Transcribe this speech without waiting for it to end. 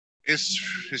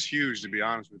It's huge, to be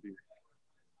honest with you.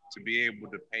 To be able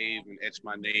to pave and etch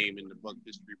my name in the Buck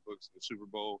history books, the Super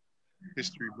Bowl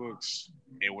history books.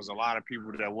 It was a lot of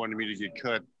people that wanted me to get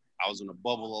cut. I was in a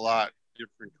bubble a lot,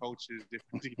 different coaches,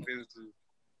 different defenses.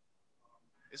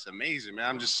 It's amazing, man.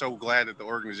 I'm just so glad that the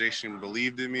organization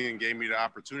believed in me and gave me the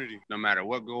opportunity. No matter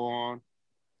what go on,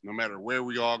 no matter where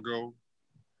we all go,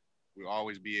 we'll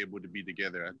always be able to be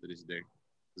together after this day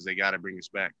because they got to bring us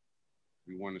back.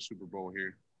 We won the Super Bowl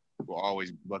here. We'll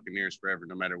always be Buccaneers forever,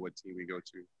 no matter what team we go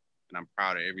to. And I'm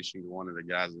proud of every single one of the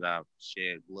guys that I've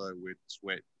shed blood with,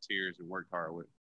 sweat, tears, and worked hard with.